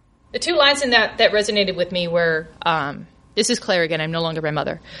 The two lines in that resonated with me were, this is Claire again, I'm no longer my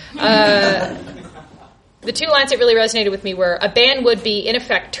mother. The two lines that really resonated with me were, a ban would be, in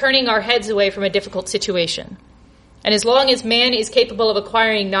effect, turning our heads away from a difficult situation. And as long as man is capable of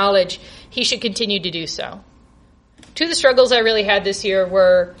acquiring knowledge, he should continue to do so. Two of the struggles I really had this year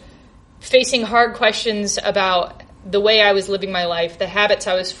were facing hard questions about the way I was living my life, the habits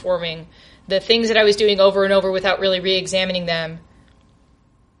I was forming, the things that I was doing over and over without really re-examining them,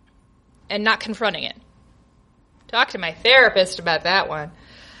 and not confronting it. Talk to my therapist about that one.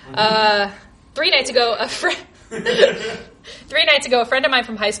 3 nights ago, a friend of mine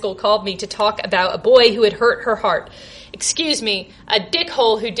from high school called me to talk about a boy who had hurt her heart. Excuse me, a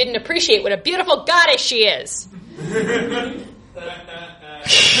dickhole who didn't appreciate what a beautiful goddess she is.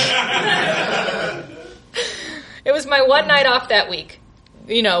 It was my one night off that week,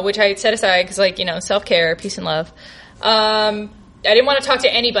 which I set aside because, self-care, peace and love. I didn't want to talk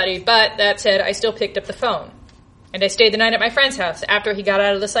to anybody, but that said, I still picked up the phone. And I stayed the night at my friend's house after he got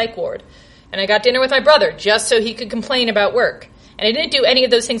out of the psych ward. And I got dinner with my brother just so he could complain about work. And I didn't do any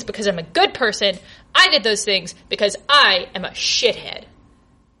of those things because I'm a good person. I did those things because I am a shithead.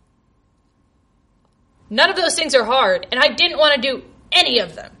 None of those things are hard, and I didn't want to do any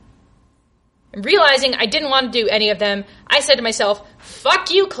of them. And realizing I didn't want to do any of them, I said to myself,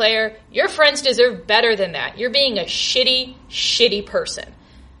 fuck you, Claire. Your friends deserve better than that. You're being a shitty, shitty person.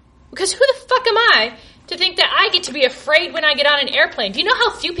 Because who the fuck am I to think that I get to be afraid when I get on an airplane? Do you know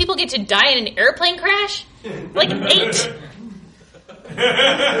how few people get to die in an airplane crash? Like 8.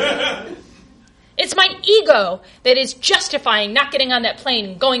 It's my ego that is justifying not getting on that plane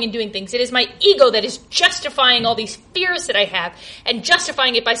and going and doing things. It is my ego that is justifying all these fears that I have and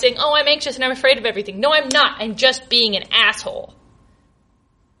justifying it by saying, oh, I'm anxious and I'm afraid of everything. No, I'm not. I'm just being an asshole.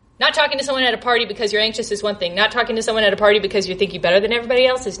 Not talking to someone at a party because you're anxious is one thing. Not talking to someone at a party because you think you're better than everybody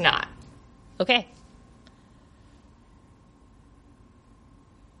else is not. Okay.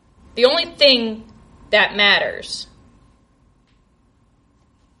 The only thing that matters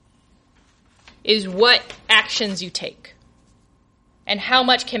is what actions you take and how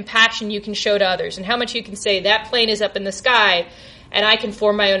much compassion you can show to others and how much you can say that plane is up in the sky and I can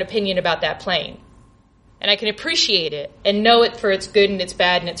form my own opinion about that plane. And I can appreciate it and know it for its good and its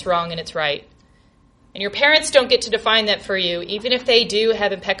bad and its wrong and its right. And your parents don't get to define that for you, even if they do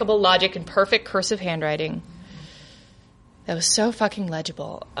have impeccable logic and perfect cursive handwriting. That was so fucking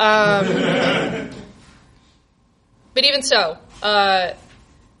legible. But even so,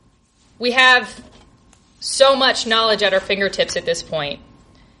 we have so much knowledge at our fingertips at this point,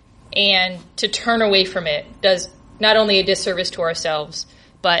 and to turn away from it does not only a disservice to ourselves,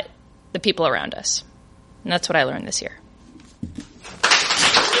 but the people around us. And that's what I learned this year.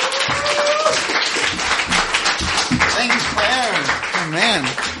 Thank you, Claire. Oh,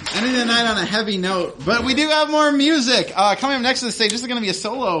 man. Ending the night on a heavy note. But we do have more music. Coming up next to the stage, this is going to be a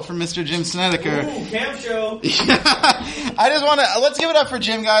solo from Mr. Jim Snedeker. Ooh, camp show. I just want to, let's give it up for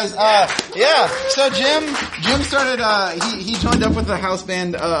Jim, guys. So Jim started, he joined up with the house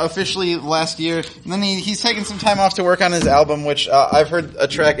band, officially last year. And then he's taken some time off to work on his album, which, I've heard a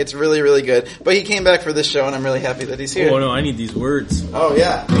track. It's really, really good. But he came back for this show, and I'm really happy that he's here. Oh, no, I need these words. Oh,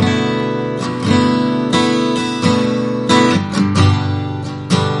 yeah.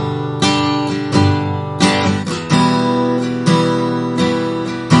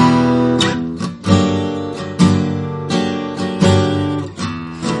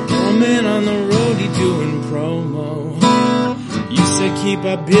 Keep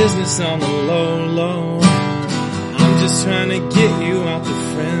our business on the low, low. I'm just trying to get you out the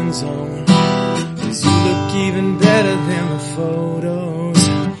friend zone. 'Cause you look even better than the photos.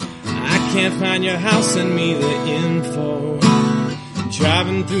 I can't find your house, send me the info.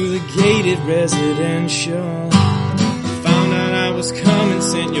 Driving through the gated residential. Found out I was coming,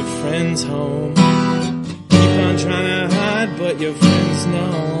 sent your friends home. Keep on trying to hide, but your friends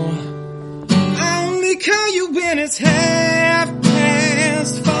know. I only call you when it's half past.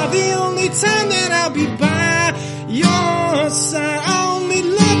 For the only time that I'll be by your side. I only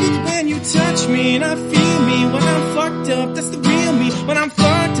love it when you touch me and I feel me when I'm fucked up, that's the real me. When I'm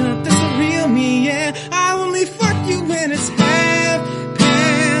fucked up, that's the real me, yeah. I only fuck you when it's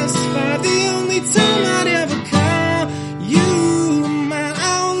 5:30. The only time I'd ever call you mine. I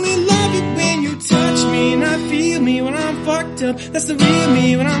only love you when you touch me and I feel me when I'm fucked up. That's the real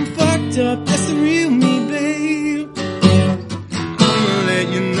me. When I'm fucked up, that's the real me, babe. I'ma let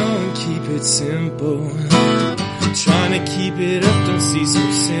you know and keep it simple. Trying to keep it up, don't see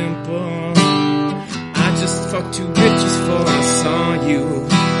so simple. I just fucked 2 bitches before I saw you.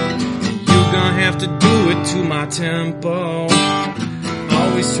 You gonna have to do it to my tempo.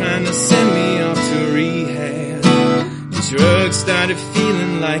 Always trying to send me off to rehab. Drugs started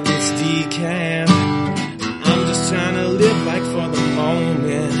feeling like it's decaf. I'm just trying to live like for the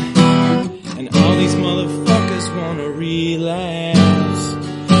moment. And all these motherfuckers wanna relapse.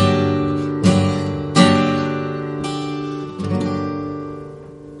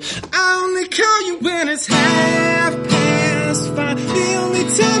 I only call you when it's 5:30. The only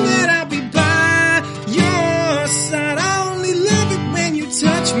time that I'll be by your side. I only love it when you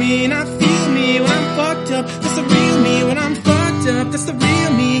touch me and I feel me when I'm fucked up. That's the real me. When I'm fucked up, that's the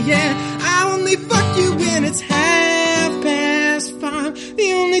real me, yeah. I only fuck you when it's 5:30.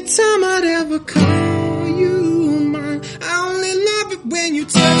 The only time I'd ever call you mine. I only love it when you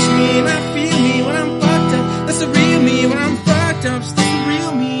touch me and I feel me when I'm fucked up. That's the real me. When I'm fucked up, that's the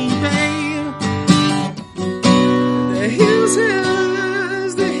real me, babe. The hills have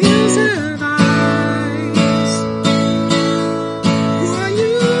eyes, the hills have eyes. Who are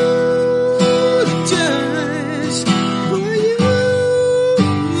you to judge? Who are you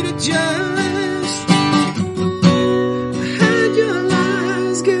to judge? Hide your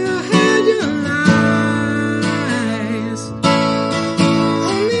lies, girl, hide your lies.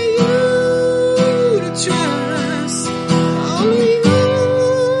 Only you to trust. Only you.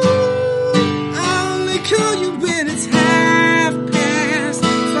 I only call you when it's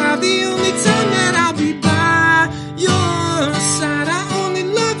 5:30. The only time that I'll be by your side. I only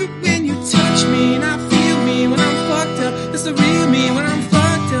love it when you touch me and I feel me when I'm fucked up. That's the real me. When I'm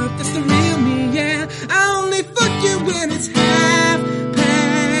fucked up, that's the real me, yeah. I only fuck you when it's 5:30.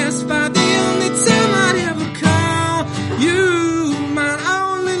 The only time I'd ever call you mine. I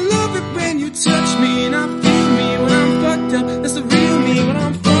only love it when you touch me and I feel me when I'm fucked up. That's the real me. When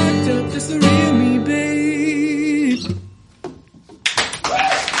I'm fucked up, that's the real me, babe.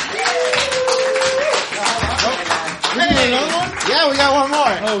 Hey, another one? Yeah, we got one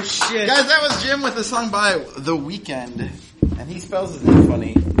more. Oh shit. Guys, that was Jim with a song by The Weeknd. And he spells his name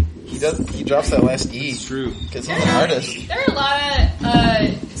funny. He drops that last E. It's true. Because he's an artist. There are a lot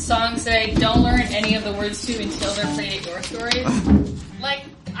of songs that I don't learn any of the words to until they're played at your stories. Like,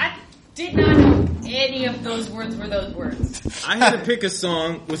 I did not know any of those words were those words. I had to pick a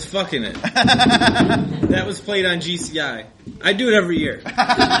song with fuck in it. That was played on GCI. I do it every year.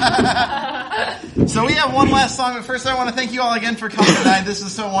 So we have one last song, but first I want to thank you all again for coming tonight. This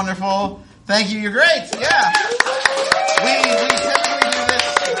is so wonderful. Thank you. You're great. Yeah.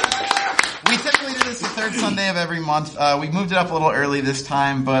 We typically do this the third Sunday of every month. We moved it up a little early this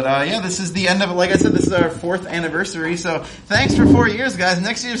time, but yeah, this is the end of it. Like I said, this is our 4th anniversary, so thanks for 4 years, guys.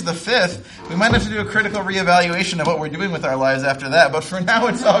 Next year's the 5th. We might have to do a critical reevaluation of what we're doing with our lives after that, but for now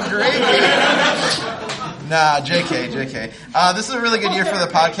it's all great. Nah, JK. This is a really good year for the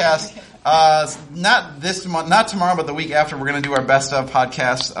podcast. Not this month, not tomorrow, but the week after, we're going to do our best of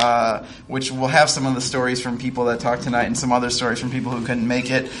podcast, which will have some of the stories from people that talked tonight and some other stories from people who couldn't make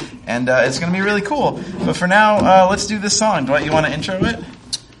it. And it's going to be really cool. But for now, let's do this song. Dwight, you want to intro it?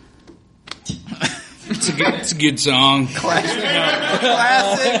 It's a good song. Classic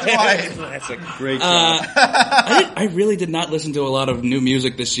Dwight. Classic. Great song. I really did not listen to a lot of new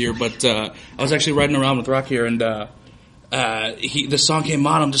music this year, but I was actually riding around with Rock here, and the song came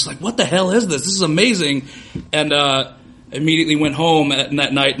on. I'm just like, what the hell is this? This is amazing. And immediately went home that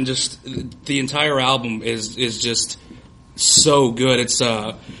night, and just the entire album is just so good. It's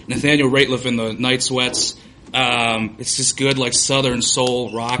Nathaniel Rateliff and the Night Sweats. It's just good, like Southern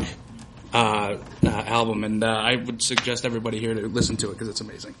soul rock album, and I would suggest everybody here to listen to it because it's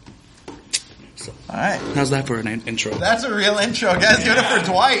amazing. So, all right, how's that for an intro? That's a real intro, guys. Give it up for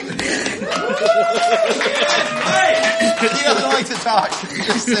Dwight. He doesn't like to talk.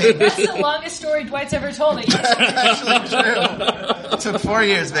 Just saying. That's the longest story Dwight's ever told me. That's actually true. It took 4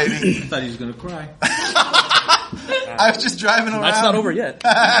 years, baby. I thought he was going to cry. I was just driving around. That's not over yet.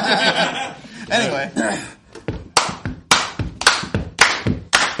 Anyway.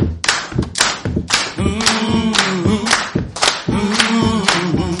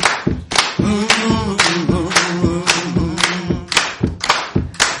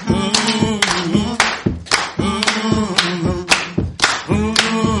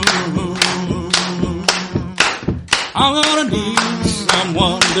 I'm gonna need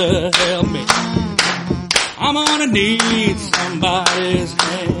someone to help me. I'm gonna need somebody's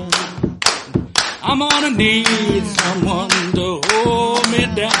hand. I'm gonna need someone to hold me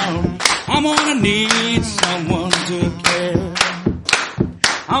down. I'm gonna need someone to care.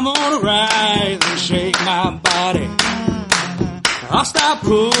 I'm gonna rise and shake my body. I'll stop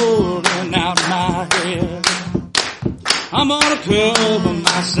pulling out my head. I'm gonna cover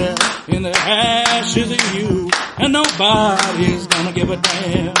myself in the ashes of you, and nobody's gonna give a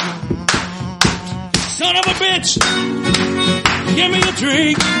damn. Son of a bitch, give me a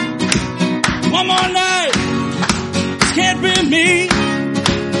drink. One more night, this can't be me.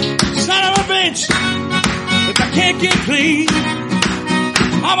 Son of a bitch, if I can't get clean,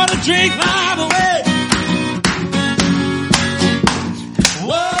 I'm gonna drink life away.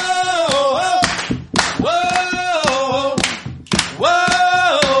 Whoa.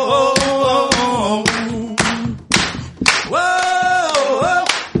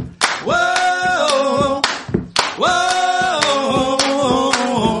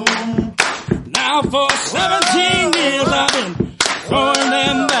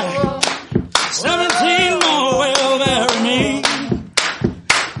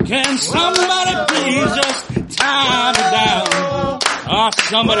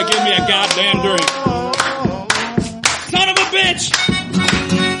 Somebody give me a goddamn drink. Son of a bitch,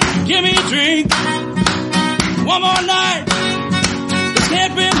 give me a drink. One more night, this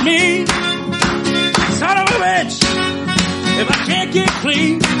can't be me. Son of a bitch, if I can't get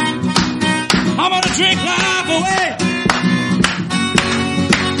clean, I'm gonna drink life away.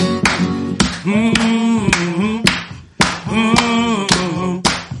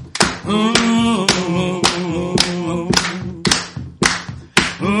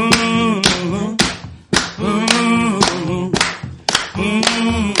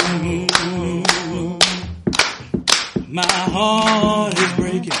 My heart is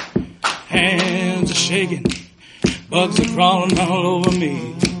breaking, hands are shaking, bugs are crawling all over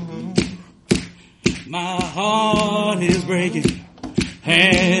me. My heart is breaking,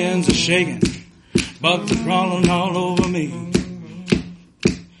 hands are shaking, bugs are crawling all over me.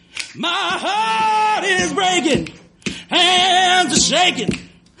 My heart is breaking, hands are shaking,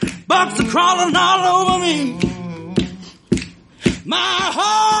 bugs are crawling all over me. My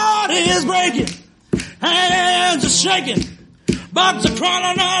heart is breaking, hands are shaking, bugs are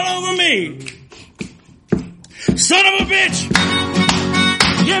crawling all over me. Son of a bitch,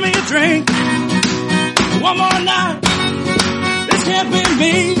 give me a drink. One more night, this can't be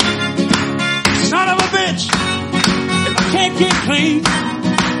me. Son of a bitch, if I can't get clean,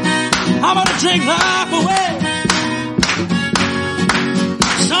 I'm gonna drink life away.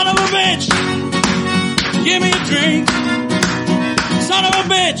 Son of a bitch, give me a drink. Son of a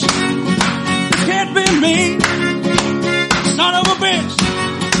bitch, can't be me. Son of a bitch,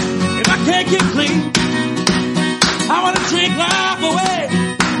 if I can't get clean, I wanna drink life away.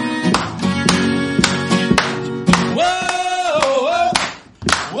 Whoa, whoa,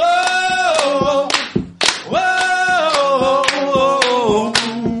 whoa, whoa, whoa, whoa,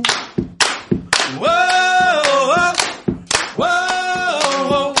 whoa.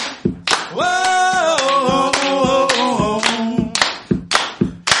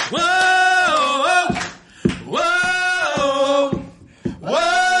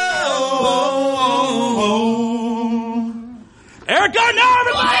 Eric Gardner,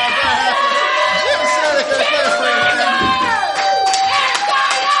 everybody!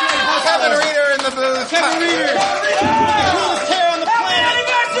 Kevin Reeder in the booth. Kevin Reeder. Coolest hair on the planet.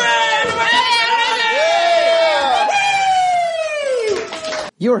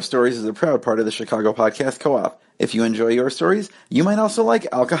 Your Stories is a proud part of the Chicago Podcast Co-op. If you enjoy Your Stories, you might also like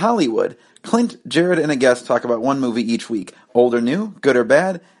Alka Hollywood. Clint, Jared, and a guest talk about one movie each week, old or new, good or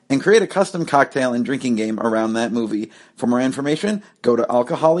bad, and create a custom cocktail and drinking game around that movie. For more information, go to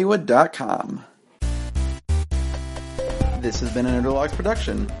alkahollywood.com. This has been a Nerdalogs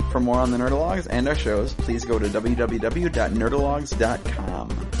production. For more on the Nerdalogs and our shows, please go to www.nerdalogs.com.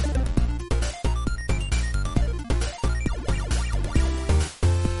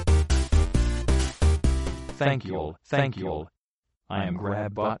 Thank you. I am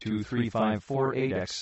GrabBot23548X.